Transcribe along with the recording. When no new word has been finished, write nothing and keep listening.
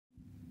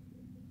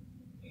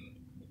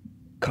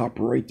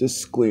Copyright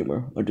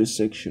disclaimer under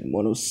Section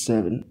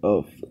 107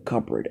 of the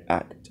Copyright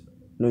Act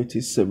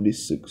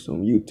 1976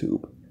 on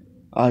YouTube.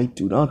 I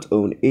do not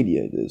own any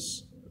of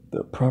this.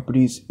 The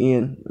properties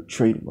and the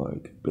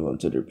trademark belong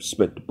to their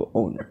respective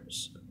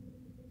owners.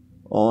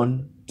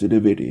 On to the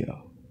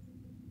video.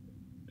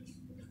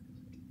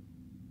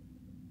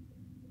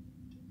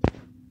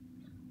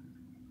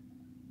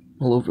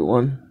 Hello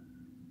everyone.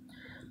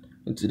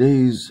 In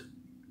today's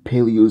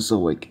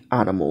Paleozoic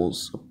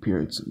animals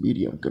appearance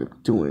media, I'm going to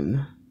be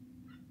doing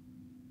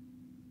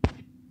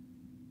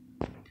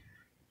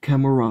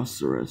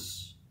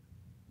Camerocras.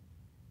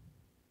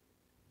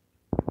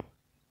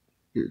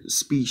 Here's the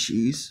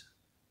species.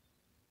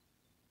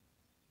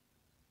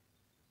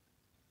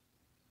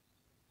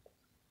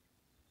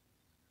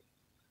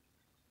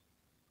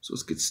 So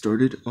let's get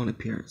started on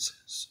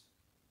appearances.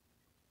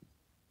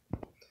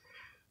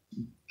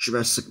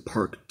 Jurassic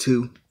Park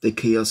 2, The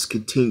Chaos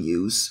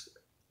Continues,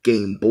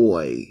 Game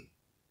Boy,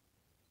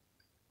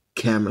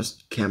 Camerocras.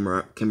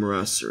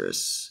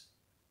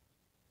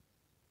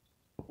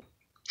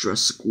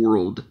 Jurassic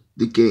World,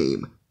 the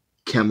game,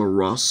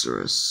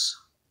 Camerocras.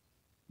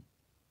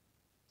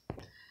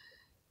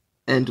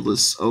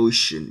 Endless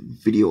Ocean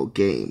video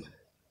game,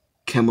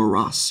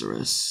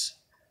 Camerocras.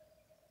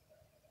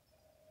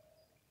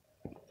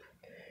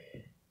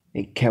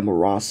 And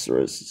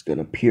Camerocras is going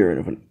to appear in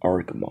an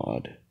ARC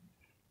mod.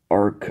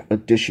 ARC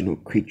Additional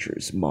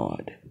Creatures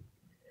mod.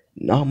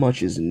 Not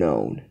much is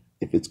known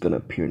if it's going to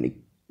appear in the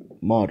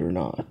mod or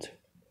not.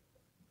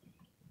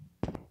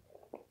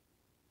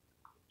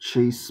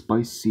 Chase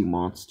Spicy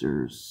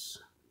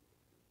Monsters,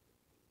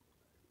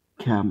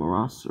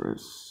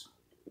 Camerocras.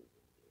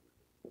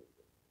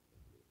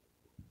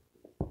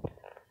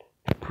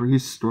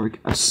 Prehistoric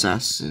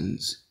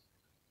Assassins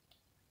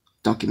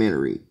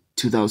documentary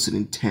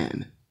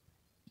 2010,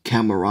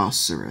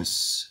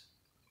 Camerocras.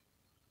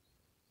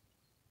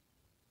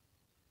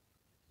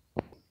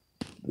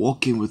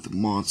 Walking with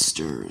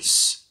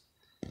Monsters,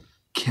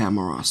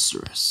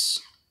 Camerocras.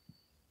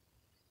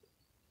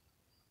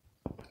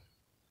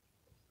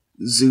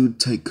 Zoo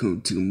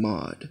Tycoon 2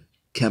 mod,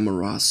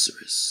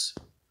 Camerocras.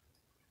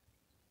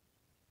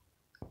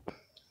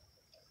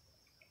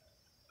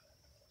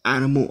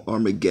 Animal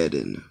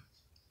Armageddon,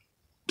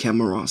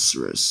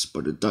 Camerocras,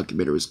 but the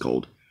documentary is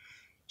called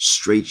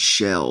Straight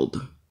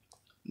Shelled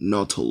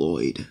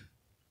Nautiloid.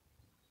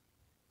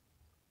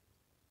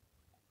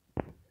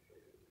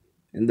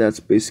 And that's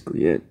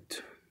basically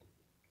it.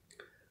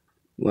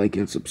 Like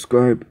and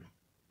subscribe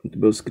to be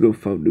able to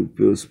find new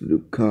videos for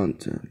new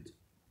content.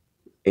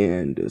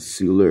 And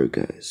see you later,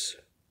 guys.